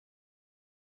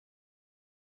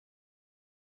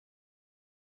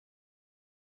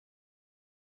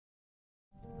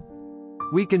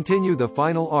We continue the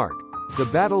final arc. The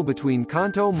battle between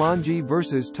Kanto Manji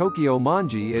versus Tokyo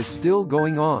Manji is still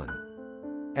going on.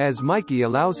 As Mikey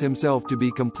allows himself to be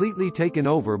completely taken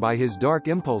over by his dark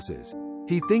impulses,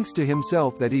 he thinks to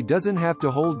himself that he doesn't have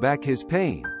to hold back his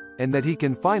pain, and that he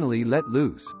can finally let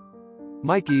loose.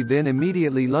 Mikey then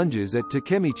immediately lunges at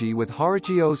Takemichi with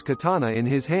Haruchio's katana in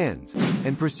his hands,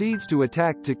 and proceeds to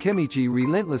attack Takemichi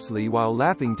relentlessly while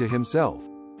laughing to himself.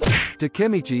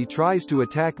 Takemichi tries to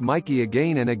attack Mikey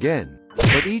again and again,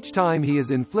 but each time he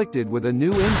is inflicted with a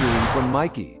new injury from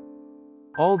Mikey.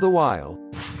 All the while,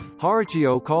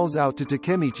 Haruchio calls out to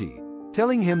Takemichi,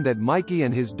 telling him that Mikey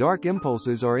and his dark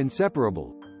impulses are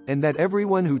inseparable, and that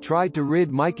everyone who tried to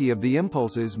rid Mikey of the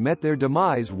impulses met their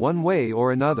demise one way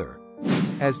or another.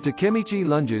 As Takemichi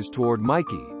lunges toward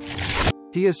Mikey,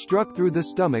 he is struck through the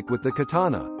stomach with the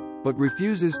katana, but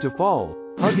refuses to fall,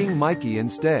 hugging Mikey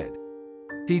instead.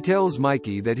 He tells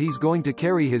Mikey that he's going to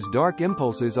carry his dark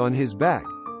impulses on his back,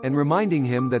 and reminding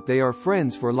him that they are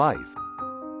friends for life.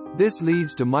 This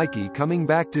leads to Mikey coming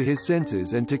back to his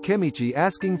senses and Takemichi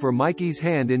asking for Mikey's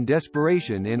hand in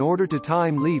desperation in order to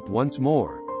time leap once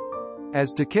more.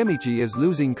 As Takemichi is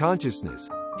losing consciousness,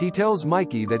 he tells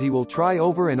Mikey that he will try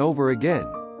over and over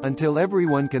again, until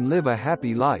everyone can live a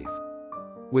happy life.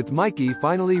 With Mikey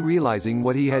finally realizing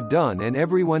what he had done and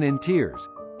everyone in tears,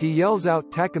 he yells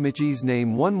out Takemichi's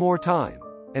name one more time,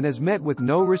 and is met with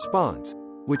no response,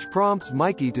 which prompts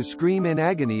Mikey to scream in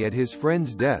agony at his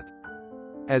friend's death.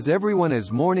 As everyone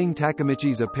is mourning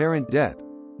Takemichi's apparent death,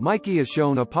 Mikey is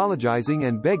shown apologizing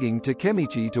and begging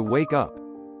Takemichi to wake up.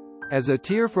 As a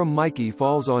tear from Mikey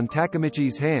falls on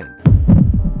Takemichi's hand,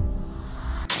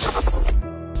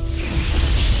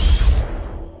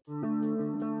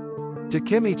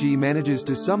 Takemichi manages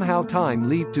to somehow time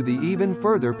leap to the even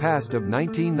further past of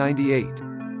 1998.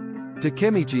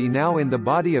 Takemichi, now in the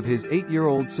body of his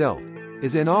 8-year-old self,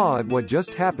 is in awe at what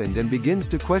just happened and begins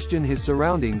to question his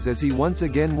surroundings as he once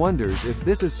again wonders if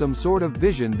this is some sort of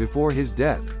vision before his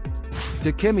death.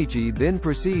 Takemichi then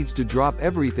proceeds to drop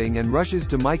everything and rushes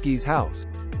to Mikey's house,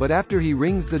 but after he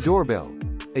rings the doorbell,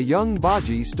 a young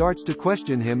Baji starts to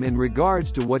question him in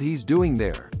regards to what he's doing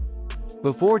there.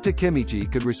 Before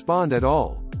Takemichi could respond at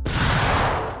all,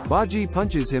 Baji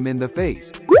punches him in the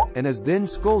face, and is then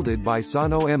scolded by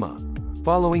Sano Emma.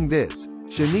 Following this,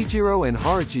 Shinichiro and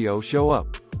Haruchio show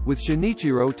up, with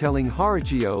Shinichiro telling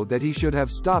Haruchio that he should have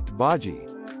stopped Baji.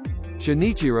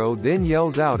 Shinichiro then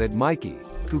yells out at Mikey,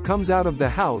 who comes out of the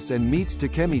house and meets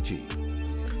Takemichi.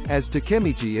 As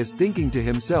Takemichi is thinking to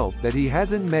himself that he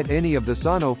hasn't met any of the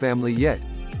Sano family yet,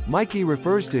 Mikey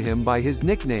refers to him by his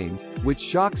nickname, which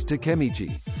shocks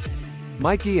Takemichi.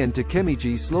 Mikey and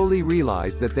Takemichi slowly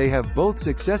realize that they have both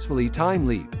successfully time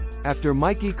leaped, after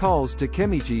Mikey calls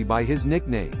Takemichi by his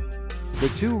nickname. The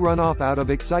two run off out of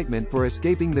excitement for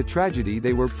escaping the tragedy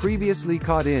they were previously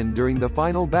caught in during the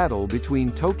final battle between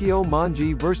Tokyo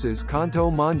Manji versus Kanto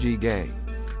Manji gang.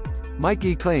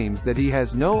 Mikey claims that he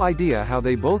has no idea how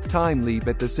they both time leap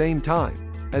at the same time,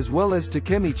 as well as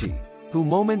Takemichi, who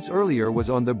moments earlier was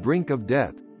on the brink of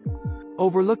death.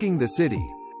 Overlooking the city,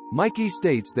 Mikey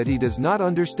states that he does not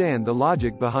understand the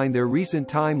logic behind their recent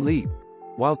time leap,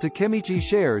 while Takemichi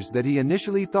shares that he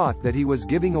initially thought that he was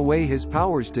giving away his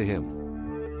powers to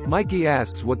him. Mikey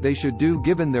asks what they should do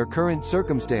given their current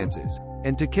circumstances,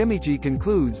 and Takemichi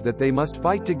concludes that they must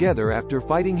fight together after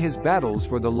fighting his battles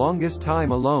for the longest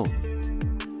time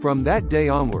alone. From that day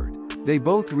onward, they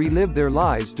both relive their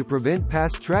lives to prevent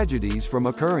past tragedies from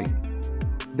occurring.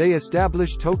 They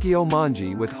established Tokyo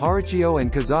Manji with Haruchio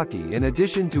and Kazaki in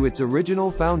addition to its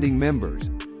original founding members,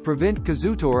 prevent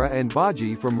Kazutora and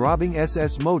Baji from robbing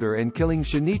SS Motor and killing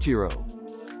Shinichiro,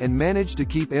 and managed to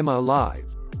keep Emma alive.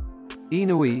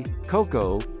 Inui,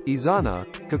 Koko, Izana,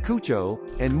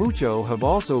 Kakucho, and Mucho have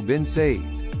also been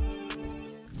saved.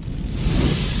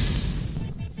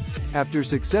 After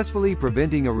successfully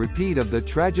preventing a repeat of the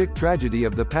tragic tragedy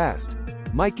of the past,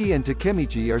 Mikey and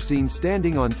Takemichi are seen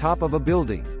standing on top of a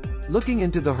building, looking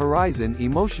into the horizon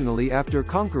emotionally after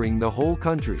conquering the whole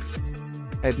country.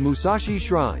 At Musashi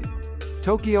Shrine,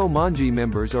 Tokyo Manji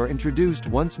members are introduced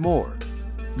once more.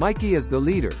 Mikey as the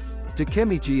leader,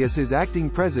 Takemichi as his acting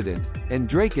president, and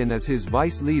Draken as his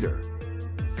vice leader.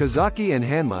 Kazaki and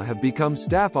Hanma have become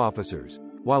staff officers,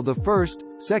 while the 1st,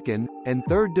 2nd, and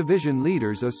 3rd division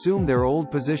leaders assume their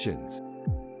old positions.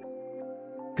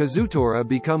 Kazutora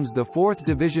becomes the 4th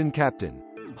division captain,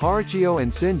 Haruchio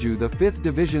and Senju the 5th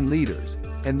division leaders,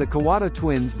 and the Kawada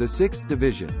twins the 6th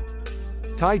division.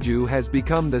 Taiju has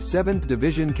become the 7th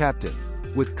division captain,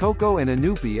 with Koko and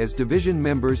Anupi as division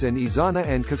members and Izana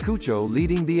and Kakucho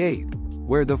leading the 8th,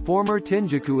 where the former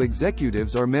Tenjiku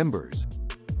executives are members.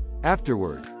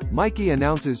 Afterward, Mikey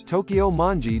announces Tokyo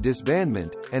Manji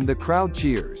disbandment, and the crowd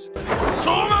cheers.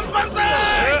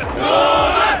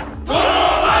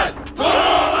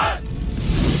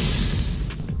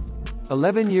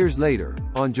 11 years later,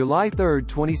 on July 3,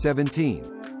 2017,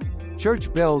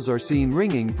 church bells are seen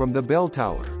ringing from the bell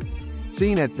tower.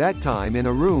 Seen at that time in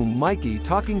a room, Mikey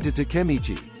talking to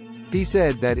Takemichi. He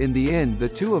said that in the end the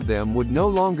two of them would no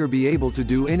longer be able to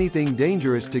do anything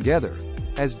dangerous together,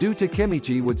 as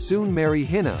Takemichi would soon marry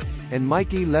Hina, and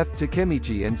Mikey left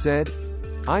Takemichi and said,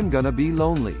 "I'm gonna be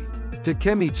lonely."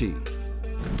 Takemichi.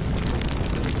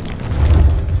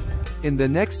 In the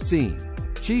next scene,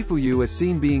 Chifuyu is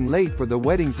seen being late for the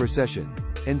wedding procession,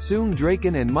 and soon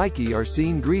Draken and Mikey are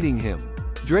seen greeting him.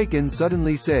 Draken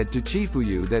suddenly said to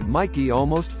Chifuyu that Mikey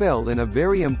almost fell in a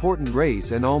very important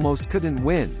race and almost couldn't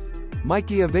win.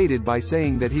 Mikey evaded by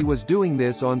saying that he was doing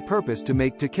this on purpose to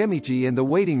make Takemichi in the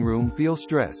waiting room feel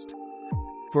stressed.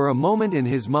 For a moment in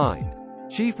his mind,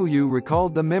 Chifuyu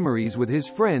recalled the memories with his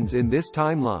friends in this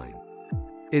timeline.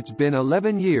 It's been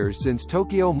 11 years since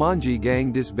Tokyo Manji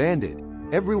gang disbanded.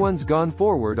 Everyone's gone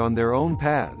forward on their own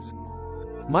paths.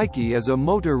 Mikey is a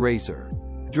motor racer.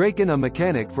 Draken a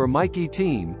mechanic for Mikey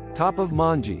team, top of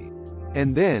Manji.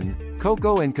 And then,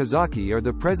 Koko and Kazaki are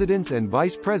the presidents and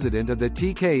vice president of the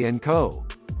TK & Co.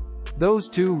 Those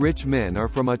two rich men are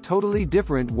from a totally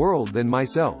different world than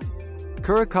myself.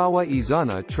 Kurikawa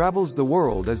Izana travels the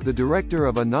world as the director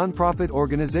of a non-profit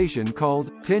organization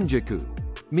called Tenjiku.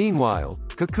 Meanwhile,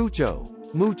 Kakucho,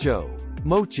 Mucho,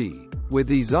 Mochi, with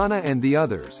Izana and the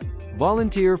others,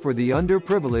 volunteer for the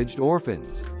underprivileged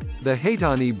orphans. The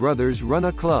Haitani brothers run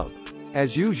a club.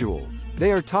 As usual,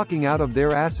 they are talking out of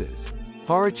their asses.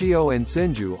 Harichio and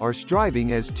Senju are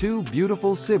striving as two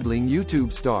beautiful sibling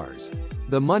YouTube stars.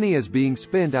 The money is being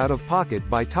spent out of pocket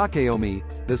by Takeomi,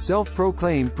 the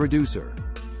self-proclaimed producer.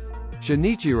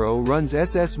 Shinichiro runs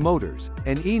SS Motors,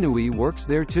 and Inui works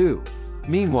there too.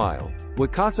 Meanwhile,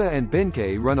 Wakasa and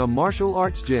Benkei run a martial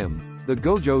arts gym, the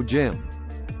Gojo Gym.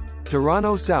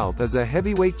 Toronto South is a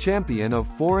heavyweight champion of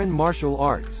foreign martial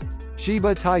arts.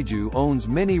 Shiba Taiju owns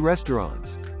many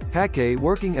restaurants. Hake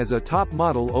working as a top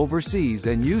model overseas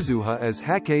and Yuzuha as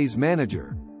Hake's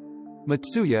manager.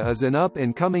 Matsuya is an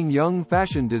up-and-coming young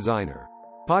fashion designer.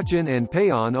 Pachin and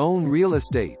Payon own real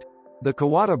estate. The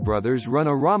Kawata brothers run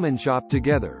a ramen shop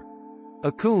together.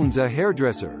 Akun's a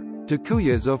hairdresser.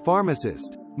 Takuya's a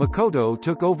pharmacist. Makoto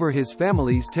took over his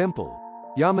family's temple.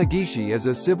 Yamagishi is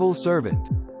a civil servant.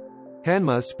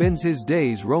 Hanma spends his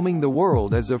days roaming the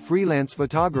world as a freelance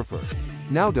photographer.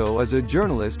 Naoto is a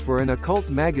journalist for an occult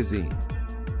magazine.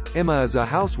 Emma is a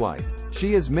housewife.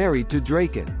 She is married to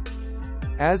Draken.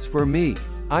 As for me,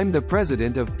 I'm the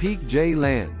president of Peak J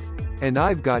Land. And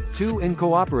I've got two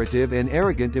uncooperative and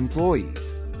arrogant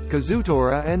employees,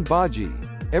 Kazutora and Baji.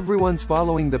 Everyone's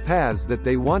following the paths that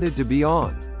they wanted to be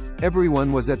on.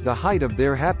 Everyone was at the height of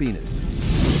their happiness.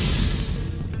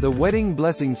 The wedding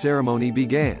blessing ceremony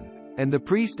began, and the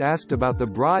priest asked about the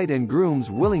bride and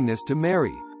groom's willingness to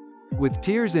marry. With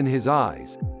tears in his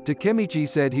eyes, Takemichi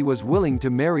said he was willing to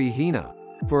marry Hina.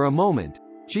 For a moment,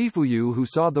 Chifuyu, who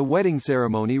saw the wedding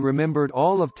ceremony, remembered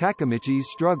all of Takemichi's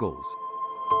struggles.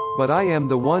 But I am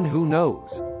the one who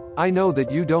knows. I know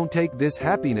that you don't take this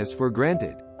happiness for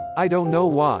granted. I don't know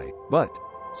why, but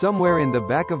somewhere in the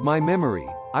back of my memory,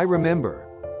 I remember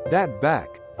that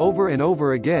back, over and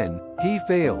over again, he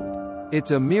failed.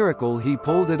 It's a miracle he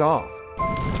pulled it off.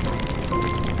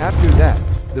 After that,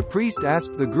 the priest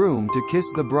asked the groom to kiss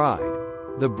the bride.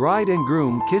 The bride and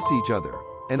groom kiss each other,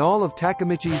 and all of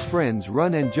Takemichi's friends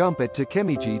run and jump at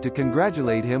Takemichi to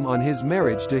congratulate him on his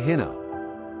marriage to Hina.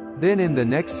 Then in the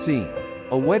next scene,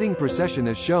 a wedding procession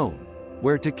is shown,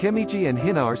 where Takemichi and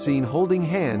Hina are seen holding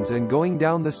hands and going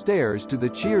down the stairs to the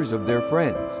cheers of their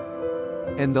friends.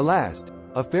 And the last,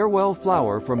 a farewell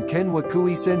flower from Ken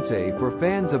Wakui sensei for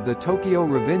fans of the Tokyo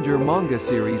Revengers Manga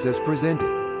series is presented.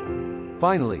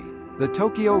 Finally, the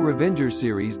Tokyo Revengers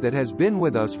series that has been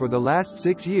with us for the last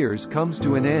 6 years comes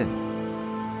to an end.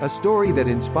 A story that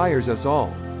inspires us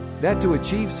all. That to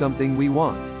achieve something we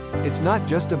want, it's not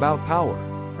just about power,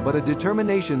 but a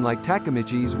determination like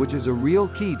Takemichi's, which is a real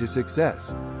key to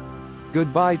success.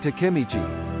 Goodbye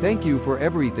Takemichi. Thank you for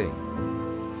everything.